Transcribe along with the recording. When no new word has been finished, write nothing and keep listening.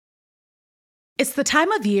It's the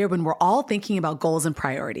time of year when we're all thinking about goals and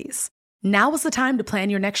priorities. Now is the time to plan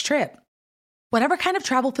your next trip. Whatever kind of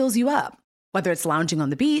travel fills you up, whether it's lounging on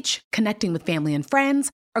the beach, connecting with family and friends,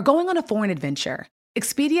 or going on a foreign adventure,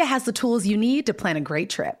 Expedia has the tools you need to plan a great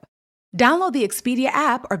trip. Download the Expedia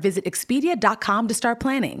app or visit Expedia.com to start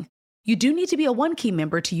planning. You do need to be a One-Key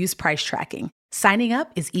member to use price tracking. Signing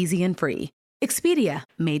up is easy and free. Expedia,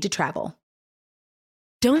 made to travel.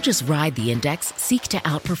 Don't just ride the index, seek to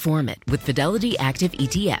outperform it with Fidelity Active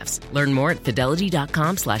ETFs. Learn more at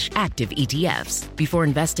fidelity.com/active ETFs. Before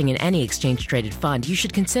investing in any exchange-traded fund, you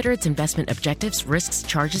should consider its investment objectives, risks,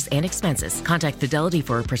 charges, and expenses. Contact Fidelity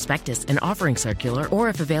for a prospectus, an offering circular, or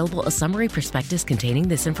if available, a summary prospectus containing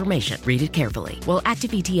this information. Read it carefully. While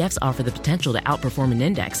active ETFs offer the potential to outperform an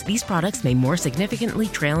index, these products may more significantly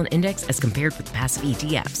trail an index as compared with passive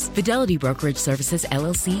ETFs. Fidelity Brokerage Services,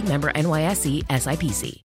 LLC, member NYSE,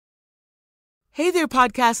 SIPC. Hey there,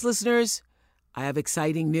 podcast listeners. I have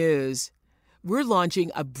exciting news. We're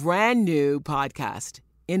launching a brand new podcast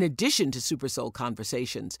in addition to Super Soul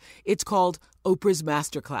Conversations. It's called Oprah's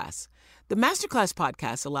Masterclass. The Masterclass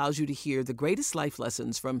podcast allows you to hear the greatest life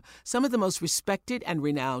lessons from some of the most respected and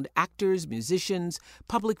renowned actors, musicians,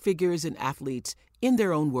 public figures, and athletes in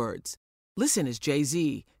their own words. Listen as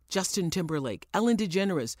Jay-Z, Justin Timberlake, Ellen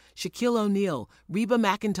DeGeneres, Shaquille O'Neal, Reba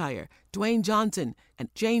McEntire, Dwayne Johnson, and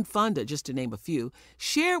Jane Fonda, just to name a few,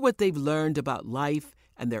 share what they've learned about life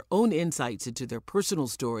and their own insights into their personal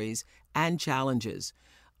stories and challenges.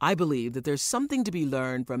 I believe that there's something to be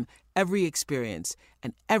learned from every experience,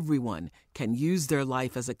 and everyone can use their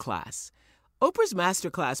life as a class. Oprah's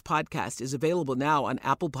Masterclass podcast is available now on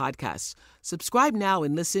Apple Podcasts. Subscribe now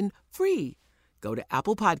and listen free. Go to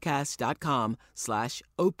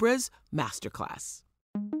applepodcast.com/Oprah's Masterclass.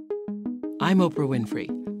 I'm Oprah Winfrey.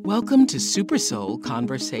 Welcome to Super Soul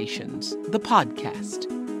Conversations, the podcast.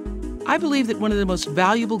 I believe that one of the most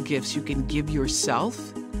valuable gifts you can give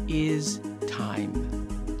yourself is time.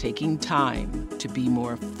 Taking time to be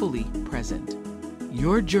more fully present.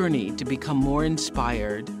 Your journey to become more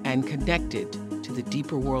inspired and connected to the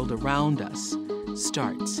deeper world around us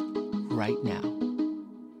starts right now.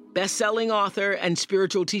 Best-selling author and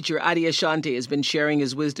spiritual teacher Adyashanti has been sharing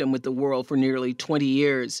his wisdom with the world for nearly 20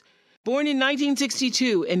 years. Born in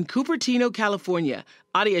 1962 in Cupertino, California,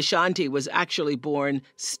 Adyashanti was actually born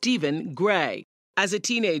Stephen Gray. As a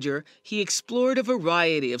teenager, he explored a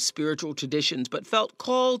variety of spiritual traditions but felt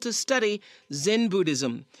called to study Zen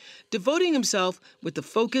Buddhism. Devoting himself with the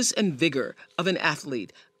focus and vigor of an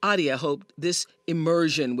athlete, Adya hoped this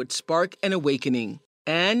immersion would spark an awakening.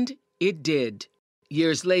 And it did.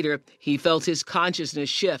 Years later, he felt his consciousness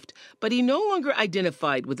shift, but he no longer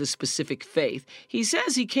identified with a specific faith. He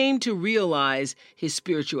says he came to realize his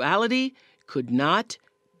spirituality could not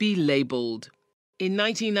be labeled. In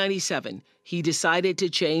 1997, he decided to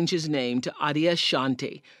change his name to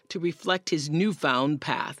Adyashanti to reflect his newfound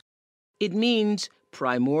path. It means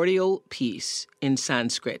primordial peace in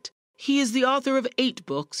Sanskrit. He is the author of 8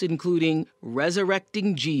 books, including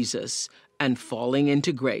Resurrecting Jesus and Falling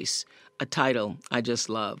into Grace, a title I just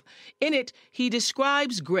love. In it, he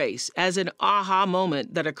describes grace as an aha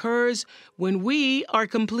moment that occurs when we are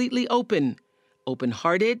completely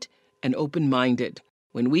open-hearted and open-minded,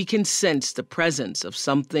 when we can sense the presence of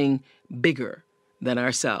something bigger than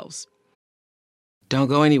ourselves. Don't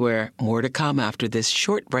go anywhere. More to come after this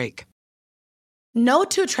short break. No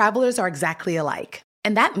two travelers are exactly alike,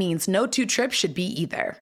 and that means no two trips should be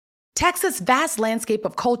either. Texas' vast landscape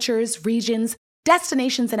of cultures, regions,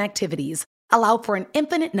 destinations, and activities allow for an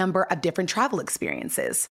infinite number of different travel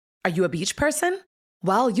experiences. Are you a beach person?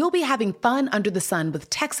 Well, you'll be having fun under the sun with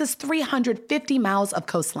Texas' 350 miles of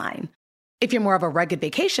coastline. If you're more of a rugged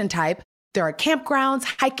vacation type, there are campgrounds,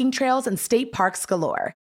 hiking trails, and state parks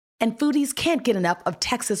galore. And foodies can't get enough of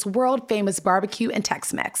Texas' world-famous barbecue and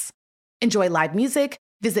Tex-Mex. Enjoy live music,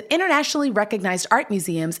 visit internationally recognized art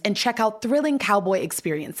museums, and check out thrilling cowboy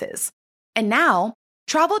experiences. And now,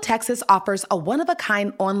 Travel Texas offers a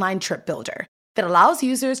one-of-a-kind online trip builder that allows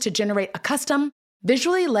users to generate a custom,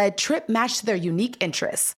 visually led trip matched to their unique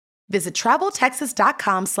interests. Visit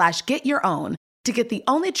traveltexas.com/getyourown to get the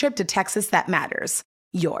only trip to Texas that matters,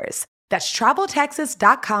 yours. That's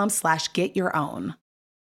traveltexas.com/getyourown.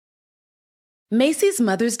 Macy's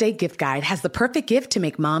Mother's Day gift guide has the perfect gift to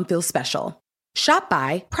make mom feel special. Shop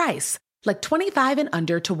by price, like 25 and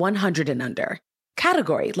under to 100 and under.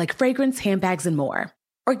 Category, like fragrance, handbags, and more.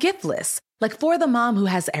 Or gift lists, like for the mom who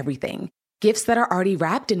has everything. Gifts that are already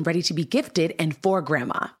wrapped and ready to be gifted and for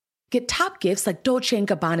grandma. Get top gifts like Dolce &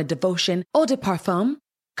 Gabbana Devotion Eau de Parfum,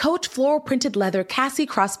 Coach floral printed leather Cassie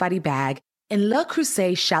crossbody bag, and Le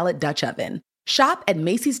Creuset Shallot Dutch oven. Shop at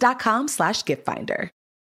Macys.com/giftfinder.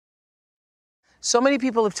 So many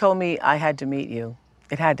people have told me I had to meet you.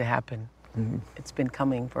 It had to happen. It's been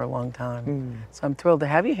coming for a long time. So I'm thrilled to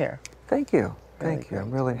have you here. Thank you. Really Thank you. great.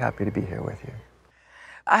 I'm really happy to be here with you.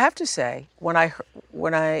 I have to say, when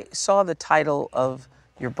I saw the title of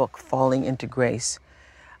your book, Falling into Grace,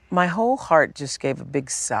 my whole heart just gave a big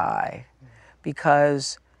sigh,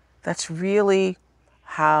 because that's really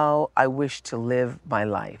how I wish to live my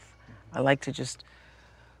life. I like to just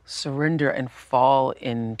surrender and fall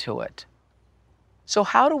into it. So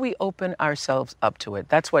how do we open ourselves up to it?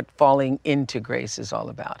 That's what falling into grace is all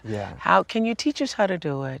about. Yeah. How can you teach us how to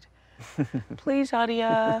do it? Please,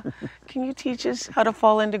 Adia, can you teach us how to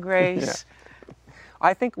fall into grace? Yeah.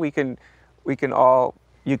 I think you can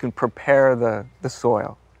prepare the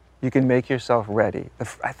soil. You can make yourself ready.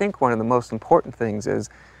 I think one of the most important things is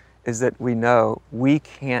that we know we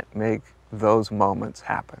can't make those moments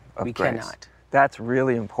happen of We grace. cannot. That's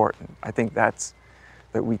really important. I think that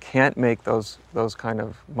we can't make those kind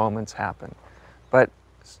of moments happen. But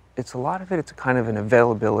it's a lot of it, it's a kind of an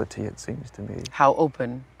availability, it seems to me. How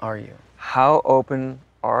open are you? How open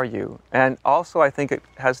are you? And also I think it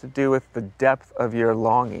has to do with the depth of your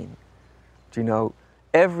longing. Do you know,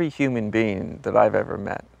 every human being that I've ever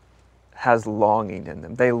met has longing in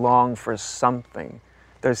them. They long for something.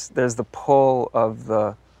 There's the pull of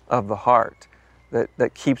the heart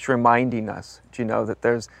that keeps reminding us, do you know, that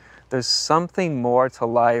there's something more to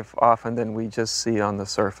life often than we just see on the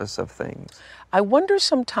surface of things. I wonder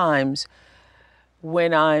sometimes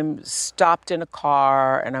when I'm stopped in a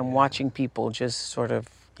car and I'm watching people just sort of,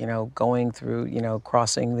 going through,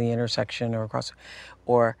 crossing the intersection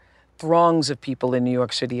or throngs of people in New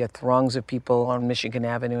York City or throngs of people on Michigan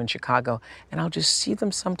Avenue in Chicago, and I'll just see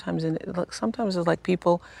them sometimes, and sometimes it's like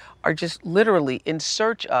people are just literally in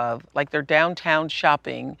search of, like they're downtown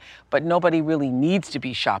shopping, but nobody really needs to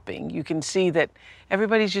be shopping. You can see that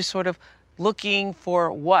everybody's just sort of looking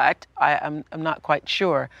for what, I'm not quite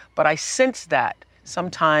sure, but I sense that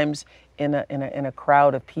sometimes in a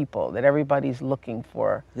crowd of people, that everybody's looking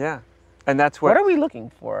for. Yeah, and that's what are we looking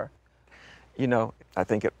for? I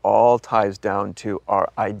think it all ties down to our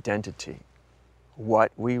identity,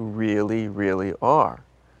 what we really, really are.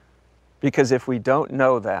 Because if we don't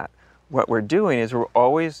know that, what we're doing is we're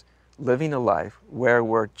always living a life where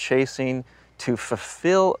we're chasing to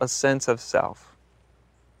fulfill a sense of self,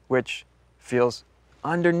 which feels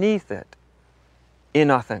underneath it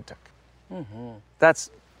inauthentic. That's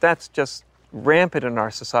just rampant in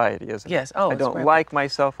our society, isn't it? Yes. I don't like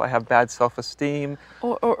myself. I have bad self-esteem.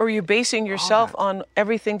 Or you're basing yourself on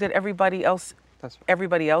everything that everybody else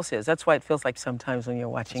is. That's why it feels like sometimes when you're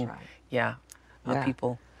watching,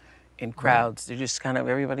 people in crowds, they're just kind of,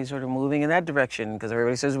 everybody's sort of moving in that direction because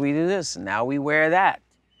everybody says we do this, and now we wear that.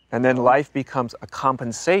 And then life becomes a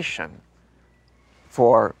compensation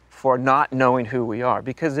for not knowing who we are,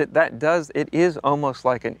 because it is almost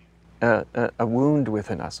like a wound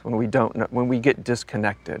within us when we don't know, when we get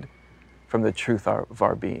disconnected from the truth of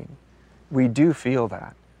our being. We do feel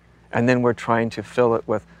that. And then we're trying to fill it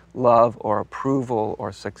with love or approval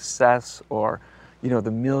or success or, the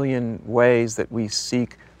million ways that we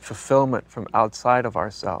seek fulfillment from outside of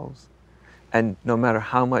ourselves. And no matter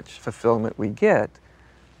how much fulfillment we get,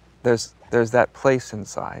 there's that place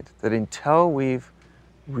inside that until we've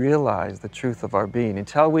realized the truth of our being,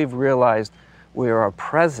 until we've realized we are a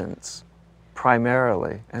presence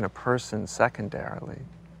primarily and a person secondarily,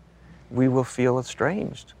 we will feel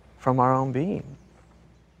estranged from our own being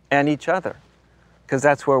and each other, because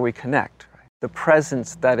that's where we connect. Right? The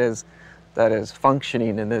presence that is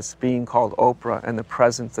functioning in this being called Oprah and the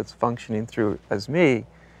presence that's functioning through as me,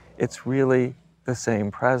 it's really the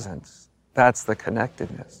same presence. That's the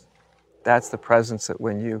connectedness. That's the presence that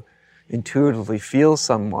when you intuitively feel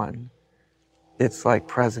someone, it's like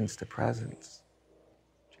presence to presence.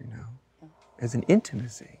 As an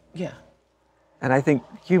intimacy. Yeah. And I think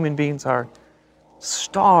human beings are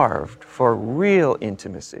starved for real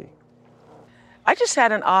intimacy. I just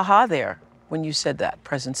had an aha there when you said that,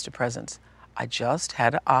 presence to presence. I just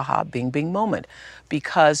had an aha, bing, bing moment,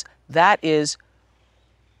 because that is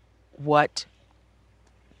what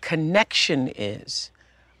connection is.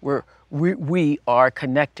 We are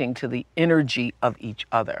connecting to the energy of each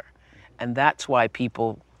other. And that's why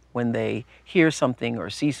people, when they hear something or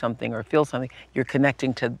see something or feel something, you're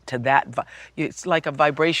connecting to that. It's like a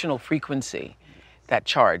vibrational frequency, that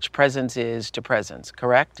charge. Presence is to presence,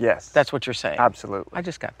 correct? Yes. That's what you're saying. Absolutely. I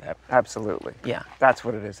just got that. Absolutely. Yeah. That's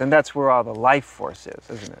what it is. And that's where all the life force is,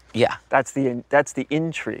 isn't it? Yeah. That's the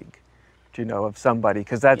intrigue, of somebody,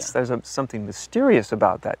 because there's something mysterious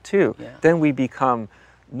about that too. Yeah. Then we become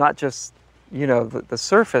not just the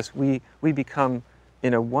surface, we become,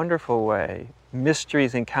 in a wonderful way,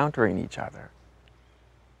 mysteries encountering each other.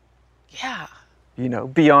 Yeah.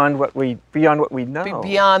 Beyond what we know.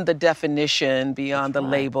 Beyond the definition, beyond That's the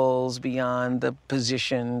right. labels, beyond the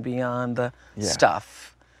position, beyond the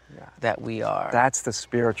stuff that we are. That's the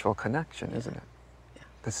spiritual connection, isn't it? Yeah.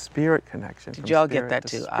 The spirit connection. Did y'all get that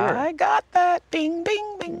too? I got that. Bing,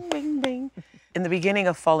 bing, bing, bing, bing. In the beginning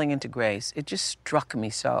of Falling into Grace, it just struck me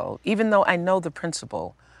so. Even though I know the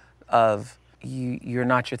principle of you're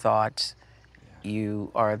not your thoughts,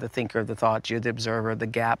 you are the thinker of the thoughts, you're the observer, the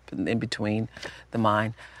gap in between the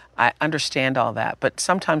mind. I understand all that, but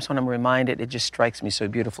sometimes when I'm reminded, it just strikes me so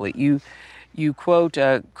beautifully. You quote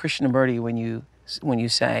Krishnamurti when you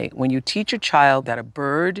say, when you teach a child that a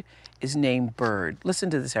bird is named Bird. Listen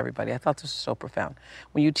to this, everybody. I thought this was so profound.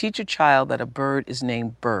 When you teach a child that a bird is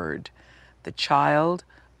named Bird, the child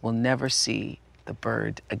will never see the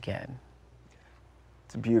bird again.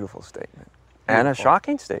 It's a beautiful statement. And a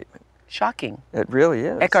shocking statement. Shocking. It really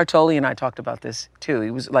is. Eckhart Tolle and I talked about this too.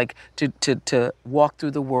 He was like to walk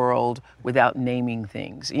through the world without naming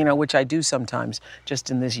things, which I do sometimes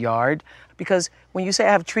just in this yard. Because when you say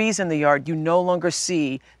I have trees in the yard, you no longer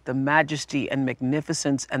see the majesty and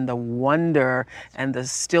magnificence and the wonder and the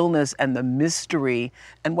stillness and the mystery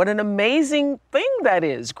and what an amazing thing that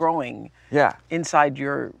is growing inside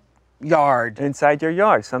your yard. Inside your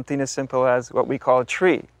yard, something as simple as what we call a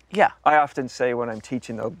tree. Yeah. I often say when I'm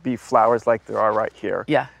teaching, there'll be flowers like there are right here.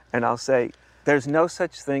 Yeah. And I'll say, there's no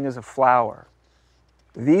such thing as a flower.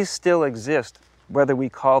 These still exist, whether we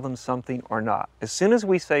call them something or not. As soon as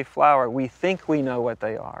we say flower, we think we know what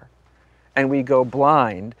they are. And we go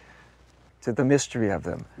blind to the mystery of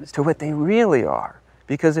them, to what they really are.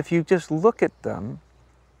 Because if you just look at them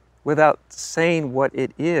without saying what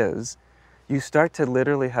it is, you start to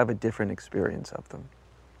literally have a different experience of them.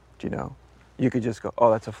 Do you know? You could just go,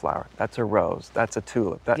 oh, that's a flower, that's a rose, that's a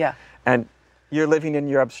tulip. And you're living in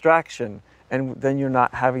your abstraction, and then you're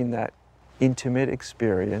not having that intimate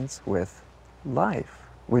experience with life,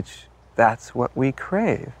 which that's what we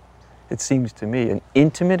crave. It seems to me, an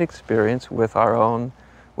intimate experience with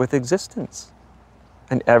with existence,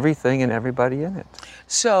 and everything and everybody in it.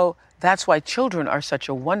 So that's why children are such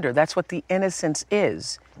a wonder. That's what the innocence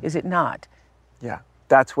is it not? Yeah,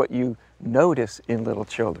 that's what you notice in little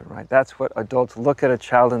children, right? That's what adults look at a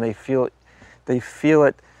child and they feel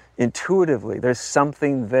it intuitively. There's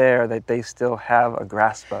something there that they still have a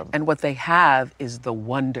grasp of. And what they have is the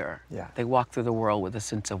wonder. Yeah. They walk through the world with a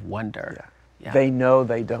sense of wonder. Yeah. They know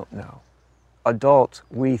they don't know. Adults,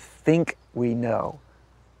 we think we know.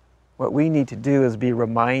 What we need to do is be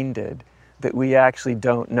reminded that we actually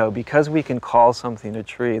don't know. Because we can call something a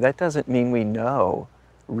tree, that doesn't mean we know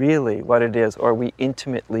really what it is, or we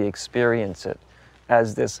intimately experience it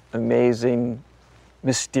as this amazing,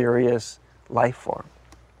 mysterious life form.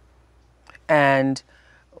 And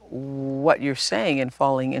what you're saying in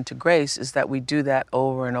Falling into Grace is that we do that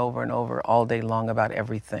over and over and over all day long about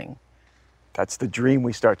everything. That's the dream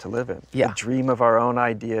we start to live in. Yeah. The dream of our own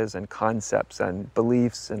ideas and concepts and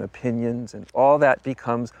beliefs and opinions, and all that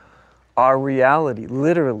becomes our reality.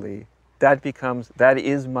 Literally, that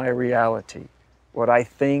is my reality. What I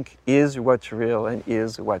think is what's real and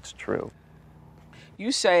is what's true.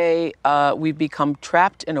 You say we've become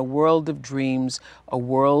trapped in a world of dreams, a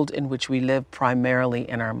world in which we live primarily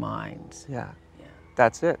in our minds. Yeah.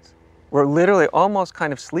 That's it. We're literally almost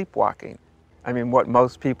kind of sleepwalking. I mean, what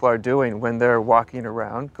most people are doing when they're walking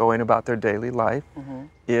around, going about their daily life,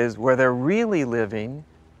 is where they're really living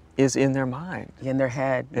is in their mind. In their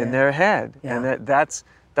head. In their head. Yeah. And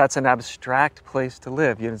that's an abstract place to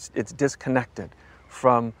live. It's disconnected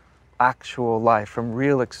from actual life, from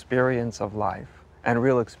real experience of life and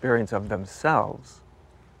real experience of themselves,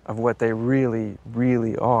 of what they really,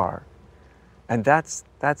 really are. And that's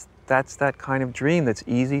that kind of dream that's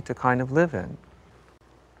easy to kind of live in.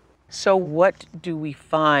 So what do we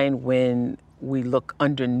find when we look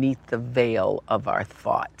underneath the veil of our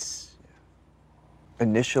thoughts?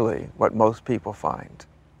 Initially, what most people find,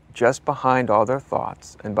 just behind all their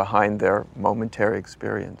thoughts and behind their momentary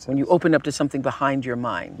experiences. When you open up to something behind your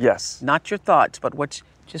mind. Yes. Not your thoughts, but what's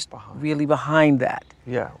just really behind that.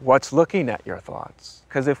 Yeah, what's looking at your thoughts?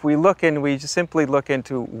 Because if we just simply look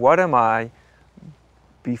into what am I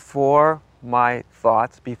before my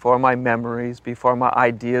thoughts, before my memories, before my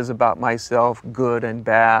ideas about myself, good and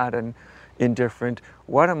bad and indifferent,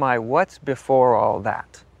 what am I? What's before all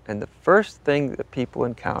that? And the first thing that people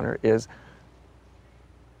encounter is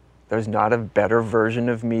there's not a better version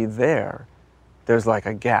of me there. There's like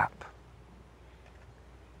a gap.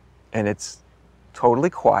 And it's totally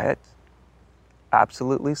quiet,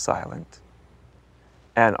 absolutely silent,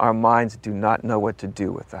 And our minds do not know what to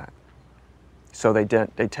do with that. So they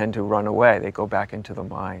tend to run away. They go back into the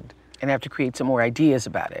mind. And have to create some more ideas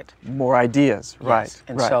about it. More ideas, Yes. right.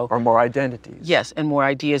 And right. so- or more identities. Yes, and more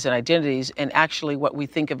ideas and identities. And actually what we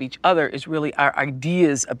think of each other is really our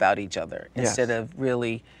ideas about each other instead Yes. of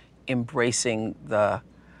really embracing the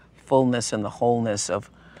fullness and the wholeness of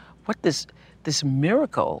what this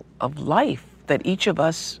miracle of life that each of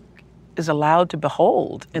us is allowed to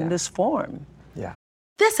behold in this form. Yeah.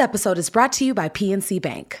 This episode is brought to you by PNC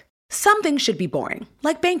Bank. Some things should be boring,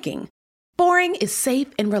 like banking. Boring is safe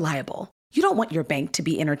and reliable. You don't want your bank to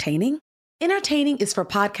be entertaining. Entertaining is for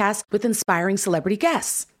podcasts with inspiring celebrity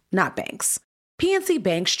guests, not banks. PNC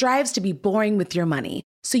Bank strives to be boring with your money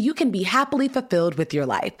so you can be happily fulfilled with your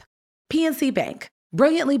life. PNC Bank,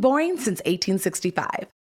 brilliantly boring since 1865.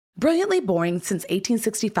 Brilliantly boring since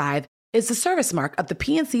 1865 is the service mark of the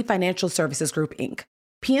PNC Financial Services Group, Inc.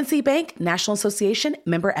 PNC Bank, National Association,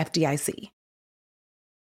 member FDIC.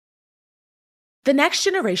 The next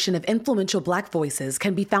generation of influential Black voices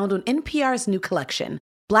can be found on NPR's new collection,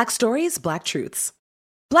 Black Stories, Black Truths.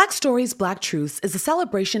 Black Stories, Black Truths is a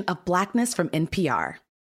celebration of Blackness from NPR.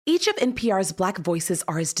 Each of NPR's Black voices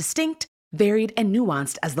are as distinct, varied, and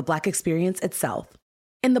nuanced as the Black experience itself.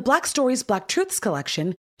 In the Black Stories, Black Truths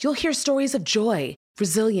collection, you'll hear stories of joy,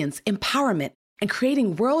 resilience, empowerment, and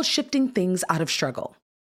creating world-shifting things out of struggle.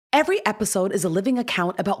 Every episode is a living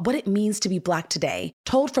account about what it means to be Black today,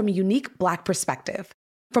 told from a unique Black perspective.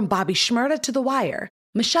 From Bobby Shmurda to The Wire,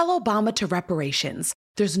 Michelle Obama to reparations,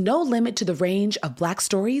 there's no limit to the range of Black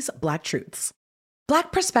stories, Black truths.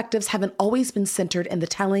 Black perspectives haven't always been centered in the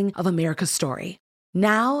telling of America's story.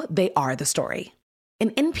 Now they are the story. In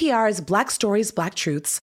NPR's Black Stories, Black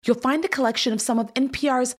Truths, you'll find a collection of some of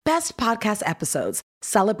NPR's best podcast episodes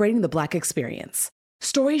celebrating the Black experience.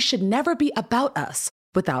 Stories should never be about us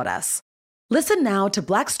without us. Listen now to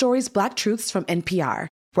Black Stories, Black Truths from NPR,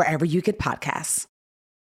 wherever you get podcasts.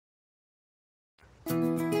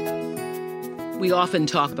 We often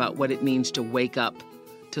talk about what it means to wake up,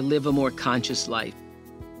 to live a more conscious life.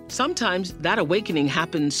 Sometimes that awakening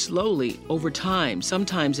happens slowly over time.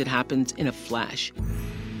 Sometimes it happens in a flash.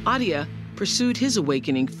 Adia pursued his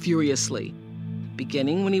awakening furiously.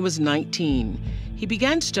 Beginning when he was 19, he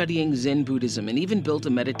began studying Zen Buddhism and even built a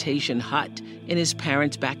meditation hut in his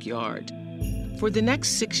parents' backyard. For the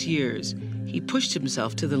next 6 years, he pushed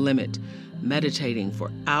himself to the limit, meditating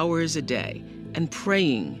for hours a day and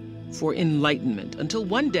praying for enlightenment until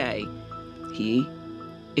one day he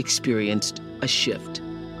experienced a shift.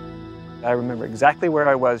 I remember exactly where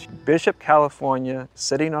I was, Bishop, California,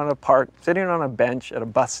 sitting on a bench at a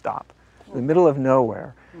bus stop in the middle of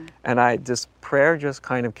nowhere. And this prayer just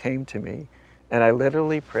kind of came to me. And I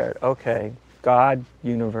literally prayed, okay, God,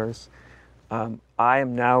 universe, I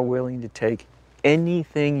am now willing to take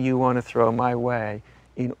anything you want to throw my way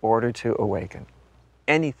in order to awaken.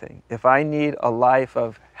 Anything. If I need a life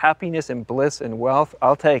of happiness and bliss and wealth,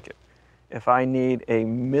 I'll take it. If I need a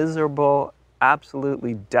miserable,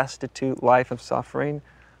 absolutely destitute life of suffering,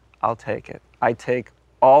 I'll take it. I take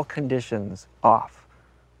all conditions off.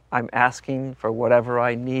 I'm asking for whatever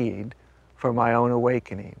I need for my own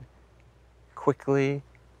awakening, quickly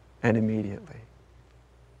and immediately.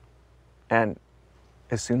 And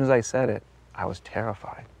as soon as I said it, I was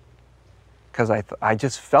terrified. Because I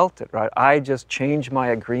just felt it, right? I just changed my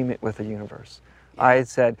agreement with the universe. Yeah. I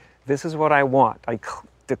said, this is what I want. I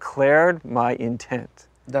declared my intent.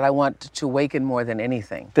 That I want to awaken more than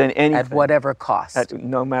anything. Than anything. At whatever cost.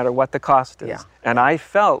 No matter what the cost is. Yeah. And I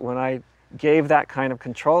felt when I gave that kind of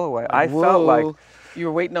control away, I felt like... You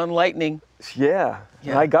were waiting on lightning. Yeah.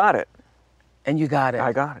 And I got it. And you got it.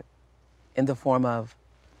 I got it. In the form of?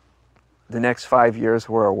 The next 5 years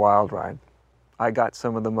were a wild ride. I got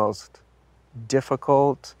some of the most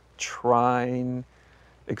difficult, trying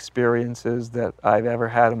experiences that I've ever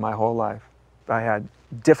had in my whole life. I had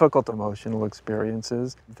difficult emotional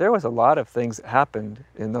experiences. There was a lot of things that happened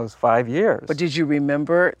in those 5 years. But did you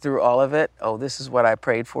remember through all of it, oh, this is what I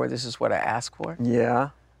prayed for, this is what I asked for? Yeah.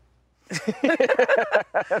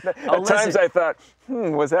 At times I thought,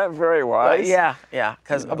 was that very wise? Yeah,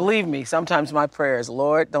 because believe me, sometimes my prayer is,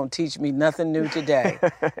 Lord, don't teach me nothing new today.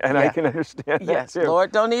 And I can understand that too.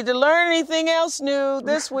 Lord, don't need to learn anything else new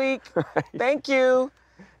this week. Right. Thank you.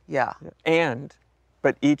 Yeah.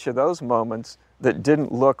 But each of those moments that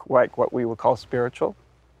didn't look like what we would call spiritual,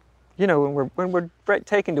 you know, when we're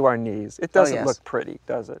taken to our knees, it doesn't look pretty,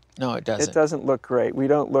 does it? No, it doesn't. It doesn't look great. We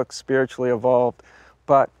don't look spiritually evolved.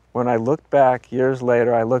 But when I look back years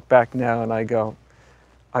later, I look back now and I go,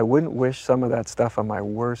 I wouldn't wish some of that stuff on my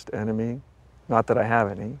worst enemy. Not that I have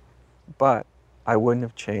any, but I wouldn't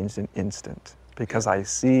have changed an instant. because I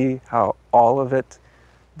see how all of it,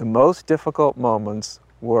 the most difficult moments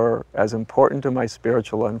were as important to my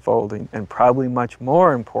spiritual unfolding and probably much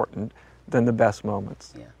more important than the best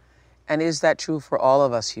moments. Yeah. And is that true for all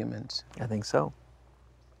of us humans? I think so.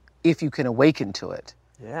 If you can awaken to it.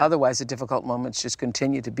 Yeah. Otherwise, the difficult moments just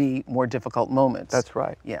continue to be more difficult moments. That's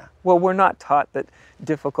right. Yeah. Well, we're not taught that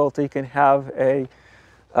difficulty can have a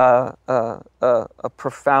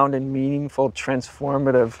profound and meaningful,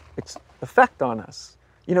 transformative effect on us.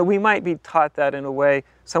 You know, we might be taught that in a way,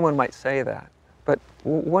 someone might say that, but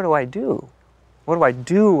what do I do? What do I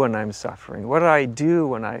do when I'm suffering? What do I do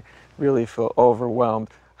when I really feel overwhelmed?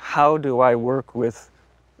 How do I work with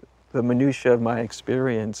the minutiae of my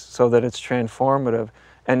experience so that it's transformative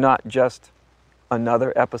and not just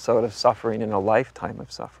another episode of suffering in a lifetime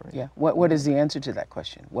of suffering? Yeah. What is the answer to that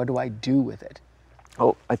question? What do I do with it?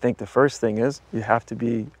 Oh, I think the first thing is you have to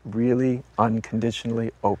be really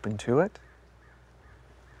unconditionally open to it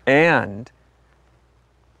and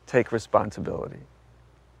take responsibility.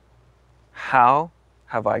 How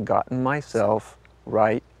have I gotten myself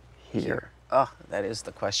right here? Oh, that is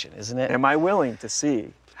the question, isn't it? Am I willing to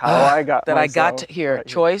see how I got that myself I got to here, right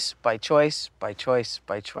choice by choice by choice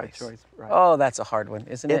by choice. By choice, right. Oh, that's a hard one,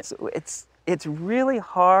 isn't it? It's really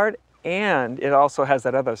hard, and it also has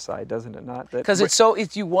that other side, doesn't it? Not that because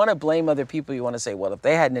if you want to blame other people, you want to say, well, if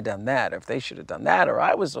they hadn't have done that, or if they should have done that, or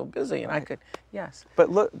I was so busy and I could, yes. But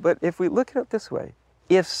if we look at it this way,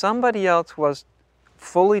 if somebody else was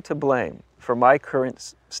fully to blame for my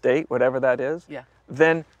current state, whatever that is, yeah,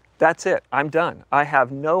 then that's it. I'm done. I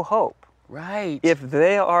have no hope. Right. If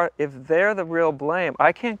they're the real blame,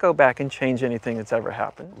 I can't go back and change anything that's ever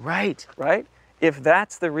happened. Right. Right? If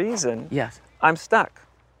that's the reason, yes, I'm stuck.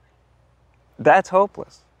 That's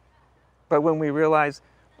hopeless. But when we realize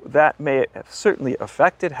that may have certainly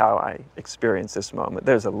affected how I experience this moment,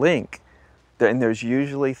 there's a link, and there's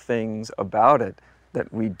usually things about it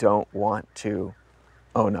that we don't want to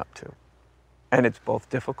own up to. And it's both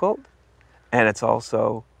difficult, and it's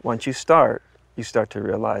also, once you start to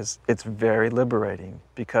realize it's very liberating,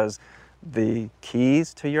 because the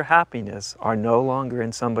keys to your happiness are no longer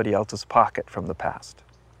in somebody else's pocket from the past.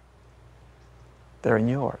 They're in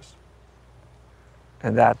yours.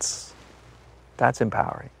 And that's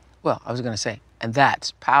empowering. Well, I was going to say, and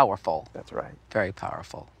that's powerful. That's right. Very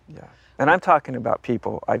powerful. Yeah. And I'm talking about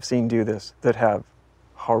people I've seen do this that have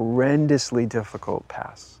horrendously difficult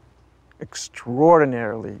pasts,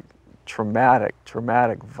 extraordinarily traumatic,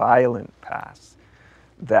 violent pasts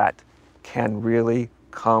that can really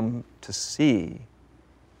come to see,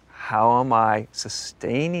 how am I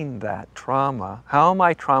sustaining that trauma? How am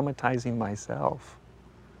I traumatizing myself?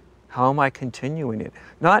 How am I continuing it?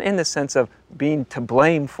 Not in the sense of being to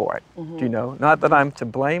blame for it, you know, not that I'm to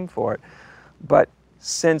blame for it, but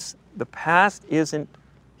since the past isn't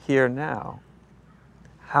here now,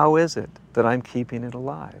 how is it that I'm keeping it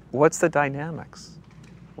alive? What's the dynamics?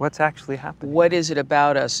 What's actually happening? What is it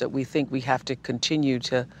about us that we think we have to continue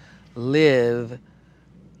to live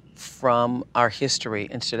from our history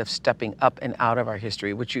instead of stepping up and out of our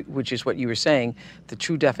history, which is what you were saying. The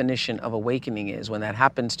true definition of awakening is when that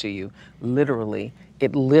happens to you, literally,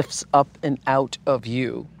 it lifts up and out of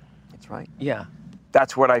you. That's right. Yeah.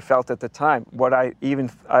 That's what I felt at the time. One of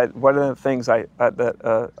the things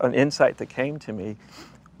an insight that came to me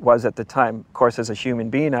was at the time, of course, as a human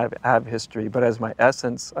being, I have history, but as my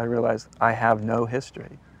essence, I realized I have no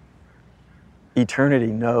history. Eternity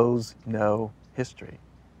knows no history.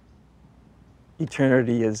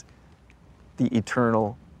 Eternity is the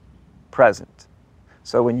eternal present.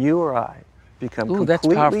 So when you or I become completely that's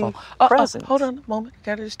powerful. present. Hold on a moment.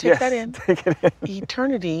 Gotta just take that in. Take it in.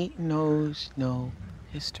 Eternity knows no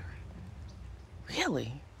history.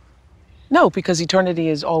 Really? No, because eternity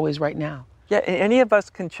is always right now. Yeah, any of us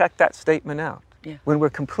can check that statement out. Yeah. When we're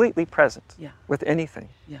completely present with anything.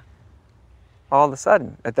 Yeah. All of a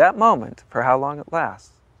sudden, at that moment, for how long it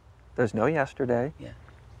lasts, there's no yesterday. Yeah.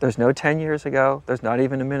 There's no 10 years ago. There's not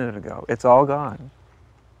even a minute ago. It's all gone.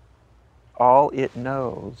 All it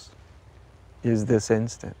knows is this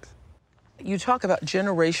instant. You talk about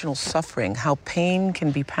generational suffering, how pain can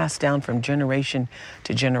be passed down from generation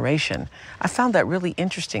to generation. I found that really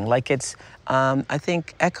interesting. Like it's, I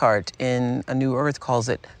think Eckhart in A New Earth calls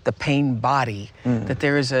it the pain body, that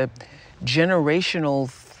there is a generational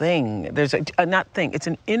thing. There's it's an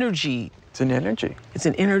energy. It's an energy. It's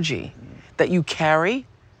an energy that you carry.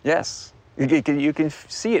 Yes. You can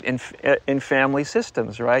see it in family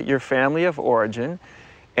systems, right? Your family of origin.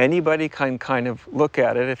 Anybody can kind of look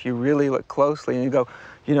at it if you really look closely and you go,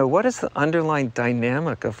 you know, what is the underlying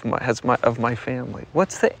dynamic of my family?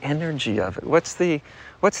 What's the energy of it? What's the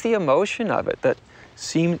What's the emotion of it that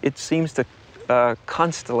seems to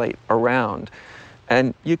constellate around?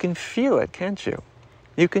 And you can feel it, can't you?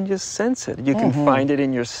 You can just sense it. You can find it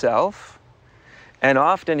in yourself. And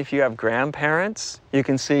often if you have grandparents, you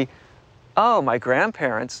can see, oh, my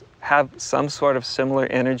grandparents have some sort of similar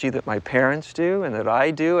energy that my parents do and that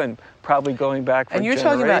I do, and probably going back for generations. And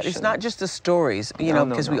you're talking about, it's not just the stories, you know,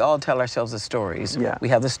 because we all tell ourselves the stories. Yeah. We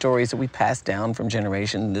have the stories that we pass down from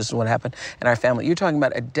generation. This is what happened in our family. You're talking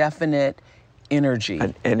about a definite energy.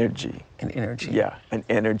 An energy. An energy. Yeah, an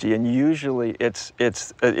energy. And usually it's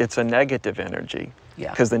a negative energy.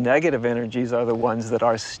 Yeah. Because the negative energies are the ones that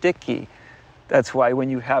are sticky. That's why when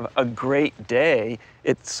you have a great day,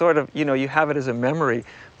 it's sort of, you know, you have it as a memory,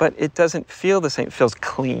 but it doesn't feel the same. It feels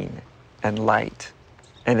clean and light.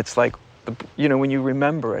 And it's like, you know, when you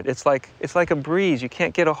remember it, it's like a breeze. You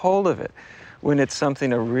can't get a hold of it. When it's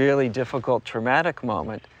something, a really difficult, traumatic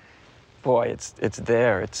moment, boy, it's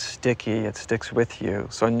there, it's sticky, it sticks with you.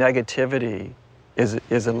 So negativity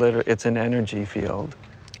it's an energy field.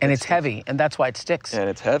 And it's heavy, and that's why it sticks. And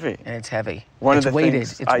it's heavy. And it's heavy. One it's of the weighted.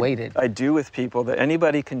 things It's weighted. I do with people, that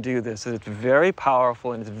anybody can do this, and it's very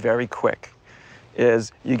powerful and it's very quick,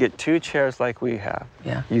 is you get 2 chairs like we have.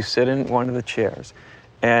 Yeah. You sit in one of the chairs,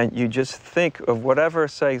 and you just think of whatever,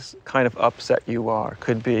 say, kind of upset you are.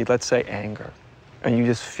 Could be, let's say, anger. And you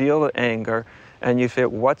just feel the anger, and you feel,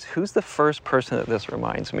 who's the first person that this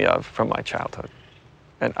reminds me of from my childhood?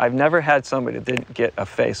 And I've never had somebody that didn't get a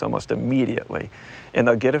face almost immediately. And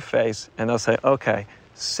they'll get a face, and they'll say, okay,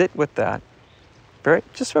 sit with that,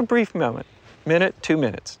 just for a brief moment, 2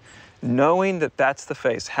 minutes, knowing that that's the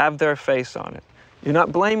face, have their face on it. You're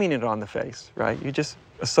not blaming it on the face, right? You're just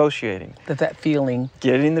associating. That feeling.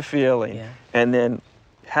 Getting the feeling. Yeah. And then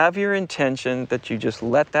have your intention that you just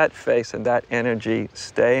let that face and that energy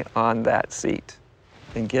stay on that seat.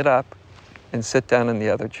 And get up and sit down in the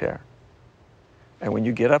other chair. And when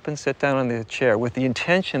you get up and sit down on the chair with the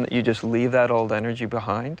intention that you just leave that old energy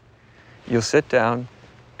behind, you'll sit down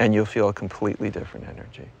and you'll feel a completely different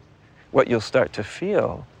energy. What you'll start to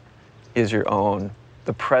feel is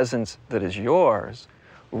the presence that is yours,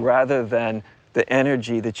 rather than the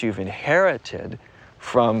energy that you've inherited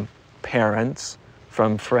from parents,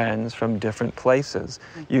 from friends, from different places.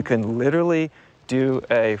 You can literally do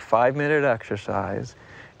a 5-minute exercise,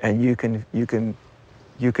 and you can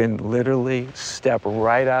literally step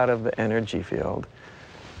right out of the energy field,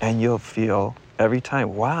 and you'll feel every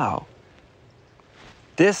time, wow,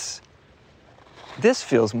 this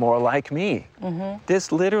feels more like me.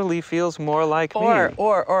 This literally feels more like me.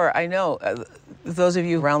 Or I know, those of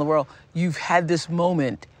you around the world, you've had this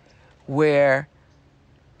moment where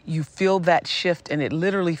you feel that shift, and it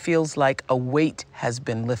literally feels like a weight has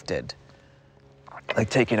been lifted. Like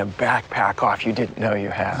taking a backpack off you didn't know you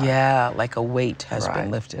had. Yeah, like a weight has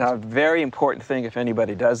been lifted. Now, a very important thing, if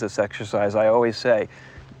anybody does this exercise, I always say,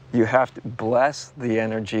 you have to bless the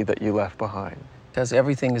energy that you left behind. Because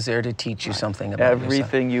everything is there to teach you something about yourself.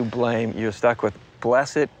 Everything you blame, you're stuck with.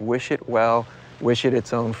 Bless it, wish it well, wish it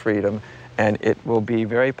its own freedom, and it will be a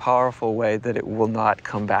very powerful way that it will not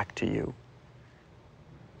come back to you.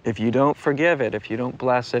 If you don't forgive it, if you don't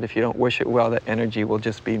bless it, if you don't wish it well, that energy will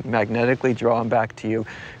just be magnetically drawn back to you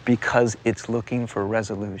because it's looking for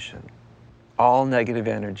resolution. All negative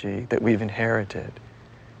energy that we've inherited,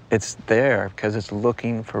 it's there because it's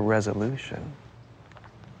looking for resolution.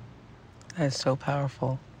 That's so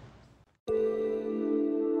powerful.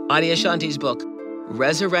 Adyashanti's book,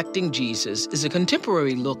 Resurrecting Jesus, is a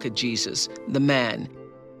contemporary look at Jesus, the man.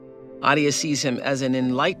 Adya sees him as an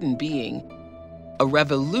enlightened being, a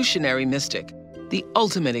revolutionary mystic, the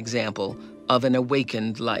ultimate example of an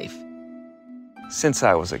awakened life. Since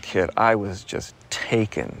I was a kid, I was just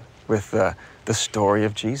taken with the story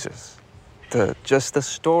of Jesus. Just the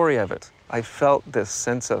story of it. I felt this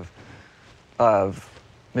sense of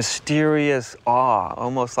mysterious awe,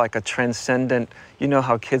 almost like a transcendent, you know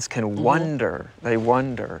how kids can wonder, they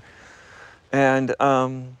wonder. And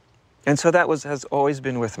so that has always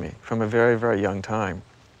been with me from a very, very young time.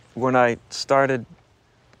 When I started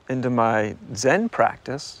into my Zen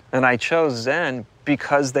practice, and I chose Zen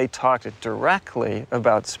because they talked directly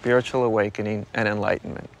about spiritual awakening and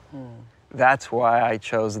enlightenment. That's why I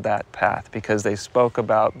chose that path, because they spoke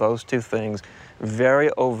about those two things very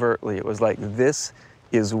overtly. It was like, this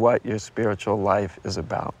is what your spiritual life is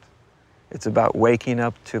about. It's about waking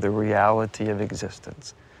up to the reality of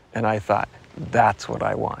existence. And I thought, that's what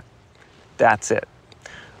I want. That's it.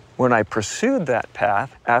 When I pursued that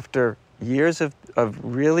path, after years of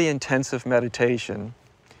really intensive meditation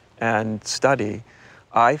and study,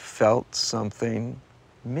 I felt something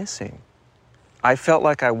missing. I felt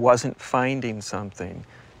like I wasn't finding something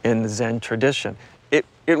in the Zen tradition.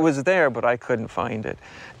 It was there, but I couldn't find it.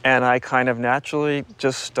 And I kind of naturally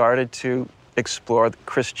just started to explore the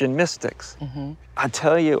Christian mystics. I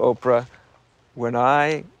tell you, Oprah, when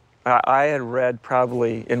I had read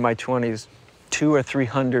probably in my 20s 200 or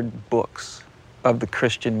 300 books of the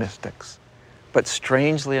Christian mystics. But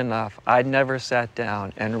strangely enough, I'd never sat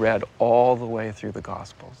down and read all the way through the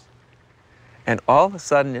Gospels. And all of a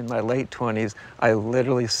sudden in my late 20s, I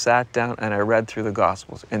literally sat down and I read through the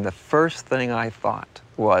Gospels. And the first thing I thought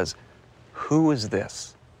was, who is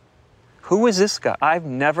this? Who is this guy? I've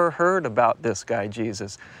never heard about this guy,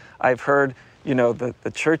 Jesus. I've heard, you know,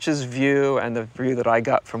 the church's view and the view that I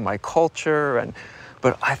got from my culture.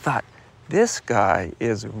 But I thought, this guy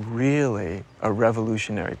is really a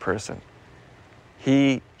revolutionary person.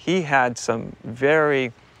 He had some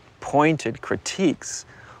very pointed critiques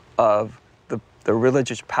of the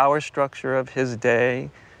religious power structure of his day,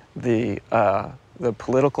 the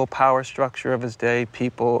political power structure of his day,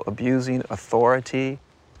 people abusing authority.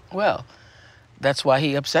 Well, that's why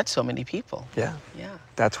he upset so many people. Yeah. Yeah.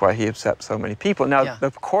 That's why he upset so many people. Now, Yeah.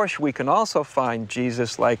 of course, we can also find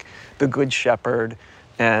Jesus like the Good Shepherd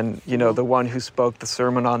and, you know, the one who spoke the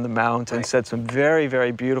Sermon on the Mount and said some very,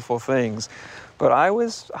 very beautiful things. But I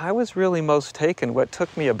was really most taken. What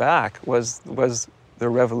took me aback was the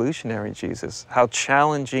revolutionary Jesus, how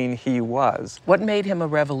challenging he was. What made him a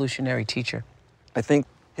revolutionary teacher? I think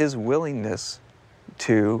his willingness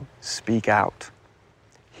to speak out.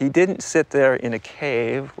 He didn't sit there in a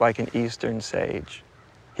cave like an Eastern sage.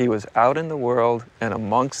 He was out in the world and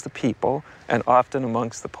amongst the people, and often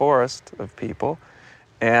amongst the poorest of people,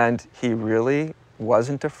 and he really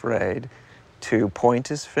wasn't afraid to point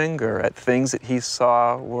his finger at things that he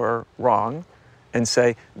saw were wrong and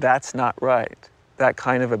say, that's not right. That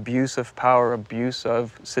kind of abuse of power, abuse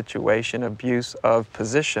of situation, abuse of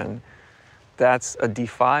position, that's a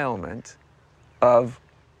defilement of,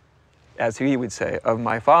 as he would say, of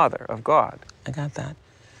my Father, of God. I got that.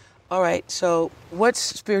 All right, so what's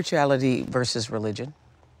spirituality versus religion?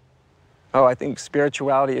 Oh, I think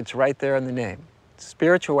spirituality, it's right there in the name.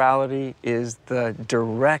 Spirituality is the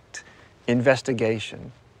direct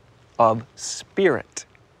investigation of spirit.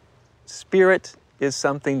 Spirit is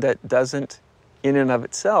something that doesn't, in and of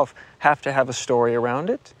itself, have to have a story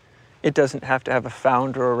around it. It doesn't have to have a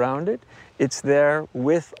founder around it. It's there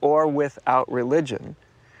with or without religion.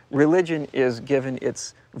 Religion is given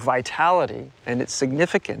its vitality and its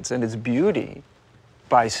significance and its beauty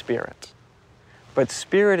by spirit. But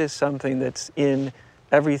spirit is something that's in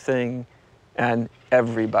everything and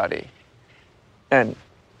everybody. And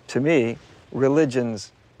to me,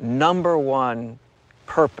 religion's number one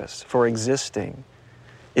purpose for existing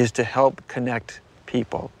is to help connect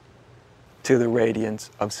people to the radiance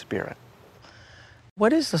of spirit.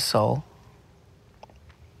 What is the soul?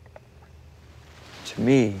 To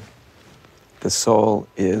me, the soul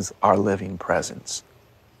is our living presence.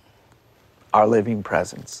 Our living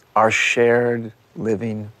presence, our shared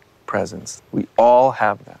living presence. We all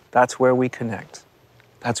have that. That's where we connect.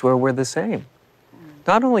 That's where we're the same.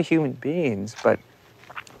 Not only human beings, but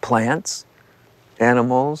plants,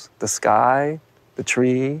 animals, the sky, the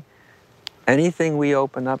tree. Anything we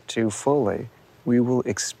open up to fully, we will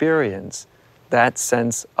experience that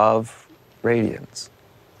sense of radiance,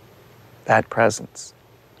 that presence.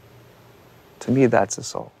 To me, that's a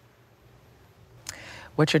soul.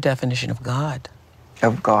 What's your definition of God?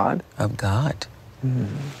 Of God? Of God.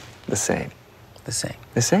 The same. The same.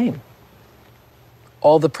 The same.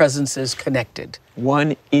 All the presences connected.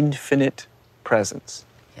 One infinite presence.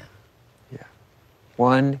 Yeah. Yeah.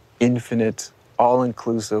 One infinite,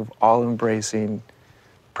 all-inclusive, all-embracing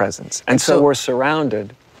presence. And so we're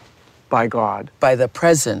surrounded by God. By the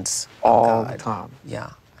presence all of God. the time.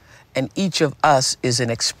 Yeah. And each of us is an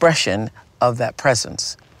expression of that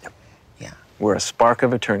presence. Yep. Yeah. We're a spark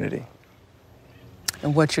of eternity.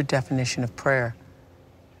 And what's your definition of prayer?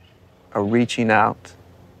 A reaching out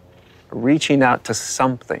to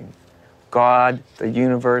something. God, the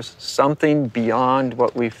universe, something beyond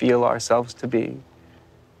what we feel ourselves to be,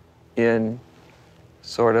 in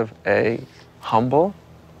sort of a humble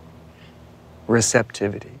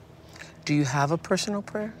receptivity. Do you have a personal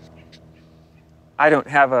prayer? I don't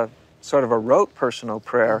have a sort of a rote personal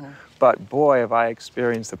prayer, but boy, have I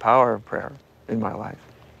experienced the power of prayer in my life.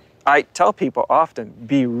 I tell people often,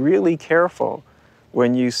 be really careful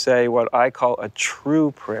when you say what I call a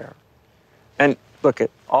true prayer. And look,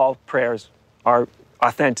 all prayers are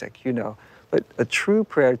authentic, you know, but a true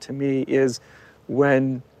prayer to me is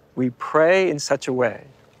when we pray in such a way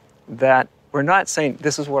that we're not saying,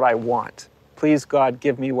 this is what I want. Please, God,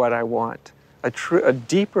 give me what I want. A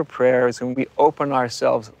deeper prayer is when we open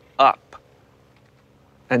ourselves up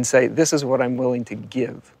and say, this is what I'm willing to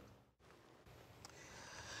give.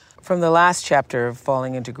 From the last chapter of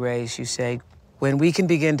Falling into Grace, you say, when we can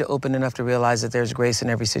begin to open enough to realize that there's grace in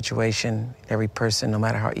every situation, every person, no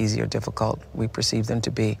matter how easy or difficult we perceive them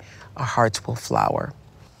to be, our hearts will flower.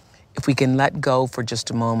 If we can let go for just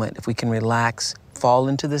a moment, if we can relax, fall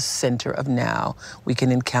into the center of now, we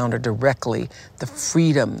can encounter directly the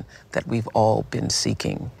freedom that we've all been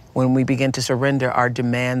seeking. When we begin to surrender our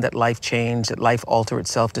demand that life change, that life alter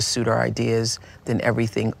itself to suit our ideas, then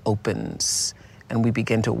everything opens. And we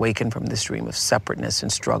begin to awaken from this dream of separateness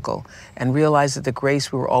and struggle and realize that the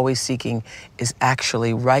grace we were always seeking is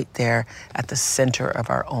actually right there at the center of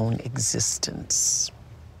our own existence.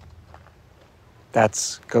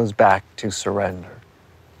 That goes back to surrender.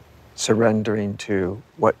 Surrendering to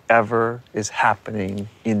whatever is happening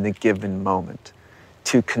in the given moment,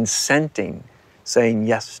 to consenting, saying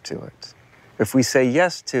yes to it. If we say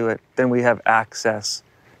yes to it, then we have access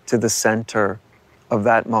to the center of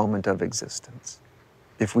that moment of existence.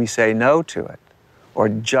 If we say no to it, or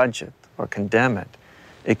judge it, or condemn it,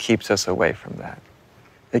 it keeps us away from that.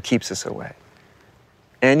 It keeps us away.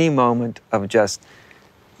 Any moment of just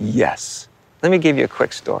yes. Let me give you a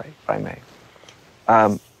quick story, if I may.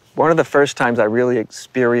 One of the first times I really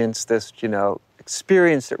experienced this,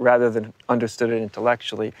 experienced it rather than understood it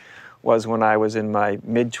intellectually, was when I was in my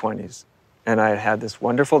mid-20s. And I had this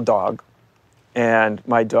wonderful dog, and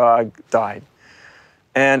my dog died.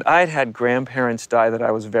 And I'd had grandparents die that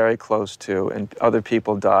I was very close to, and other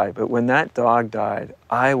people die. But when that dog died,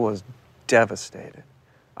 I was devastated.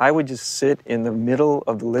 I would just sit in the middle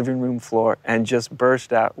of the living room floor and just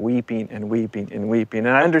burst out weeping and weeping and weeping. And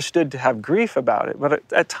I understood to have grief about it, but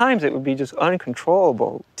at times it would be just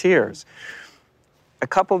uncontrollable tears. A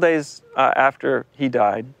couple days after he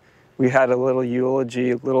died, we had a little eulogy,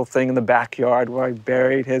 a little thing in the backyard where I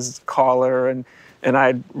buried his collar, and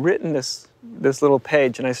I'd written this little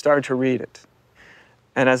page, and I started to read it.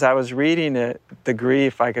 And as I was reading it, the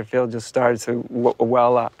grief I could feel just started to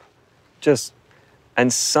well up.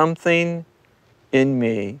 And something in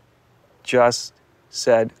me just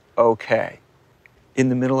said, okay. In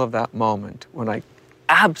the middle of that moment, when I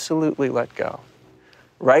absolutely let go,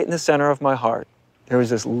 right in the center of my heart, there was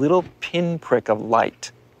this little pinprick of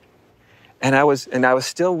light. And I was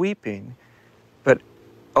still weeping, but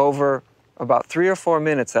over about 3 or 4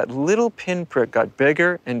 minutes, that little pinprick got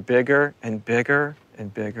bigger and bigger and bigger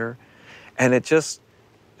and bigger.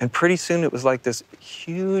 And pretty soon it was like this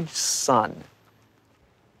huge sun.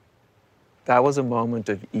 That was a moment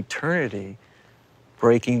of eternity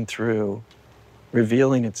breaking through,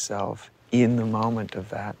 revealing itself in the moment of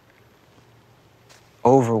that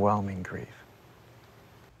overwhelming grief.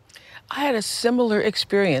 I had a similar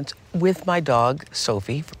experience with my dog,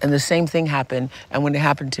 Sophie, and the same thing happened. And when it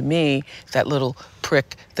happened to me, that little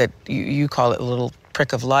prick that you call it, a little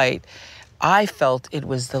prick of light, I felt it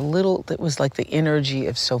was like the energy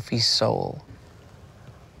of Sophie's soul.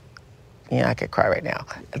 I could cry right now.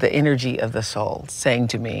 The energy of the soul saying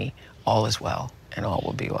to me, all is well and all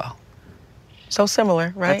will be well. So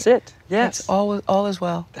similar, right? That's it, yes. It's all is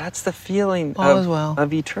well. That's the feeling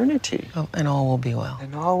of eternity. Oh, and all will be well.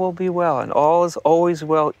 And all will be well. And all is always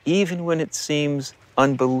well, even when it seems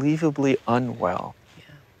unbelievably unwell.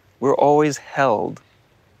 Yeah. We're always held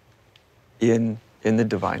in the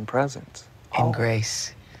divine presence. In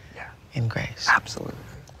grace. Yeah. In grace. Absolutely.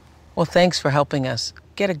 Well, thanks for helping us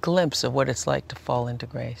get a glimpse of what it's like to fall into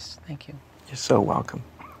grace. Thank you. You're so welcome.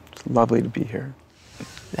 It's lovely to be here.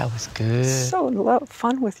 That was good. So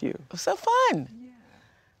fun with you. It was so fun. Yeah.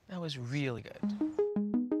 That was really good.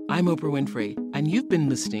 I'm Oprah Winfrey, and you've been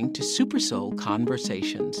listening to Super Soul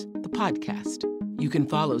Conversations, the podcast. You can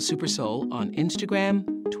follow Super Soul on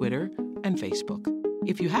Instagram, Twitter, and Facebook.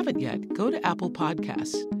 If you haven't yet, go to Apple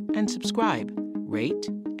Podcasts and subscribe, rate,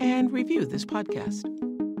 and review this podcast.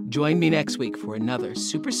 Join me next week for another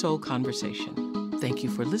Super Soul Conversation. Thank you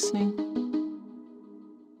for listening.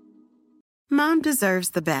 Mom deserves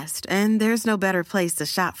the best, and there's no better place to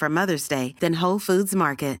shop for Mother's Day than Whole Foods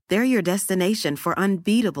Market. They're your destination for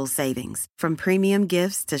unbeatable savings, from premium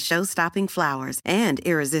gifts to show-stopping flowers and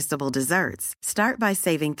irresistible desserts. Start by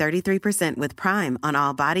saving 33% with Prime on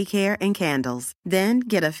all body care and candles. Then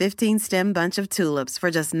get a 15-stem bunch of tulips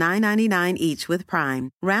for just $9.99 each with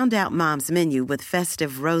Prime. Round out Mom's menu with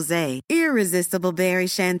festive rosé, irresistible berry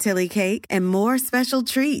chantilly cake, and more special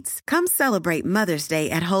treats. Come celebrate Mother's Day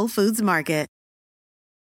at Whole Foods Market.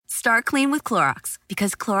 Start clean with Clorox,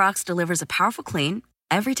 because Clorox delivers a powerful clean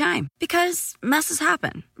Every time. Because messes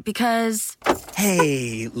happen. Because...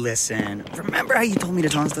 Hey, listen. Remember how you told me to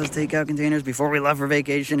toss those takeout containers before we left for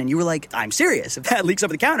vacation? And you were like, I'm serious. If that leaks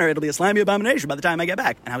over the counter, it'll be a slimy abomination by the time I get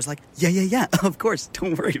back. And I was like, yeah, of course.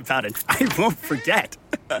 Don't worry about it. I won't forget.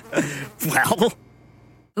 Well...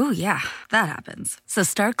 Ooh, yeah, that happens. So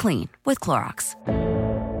start clean with Clorox.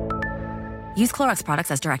 Use Clorox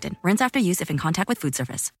products as directed. Rinse after use if in contact with food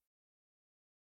surface.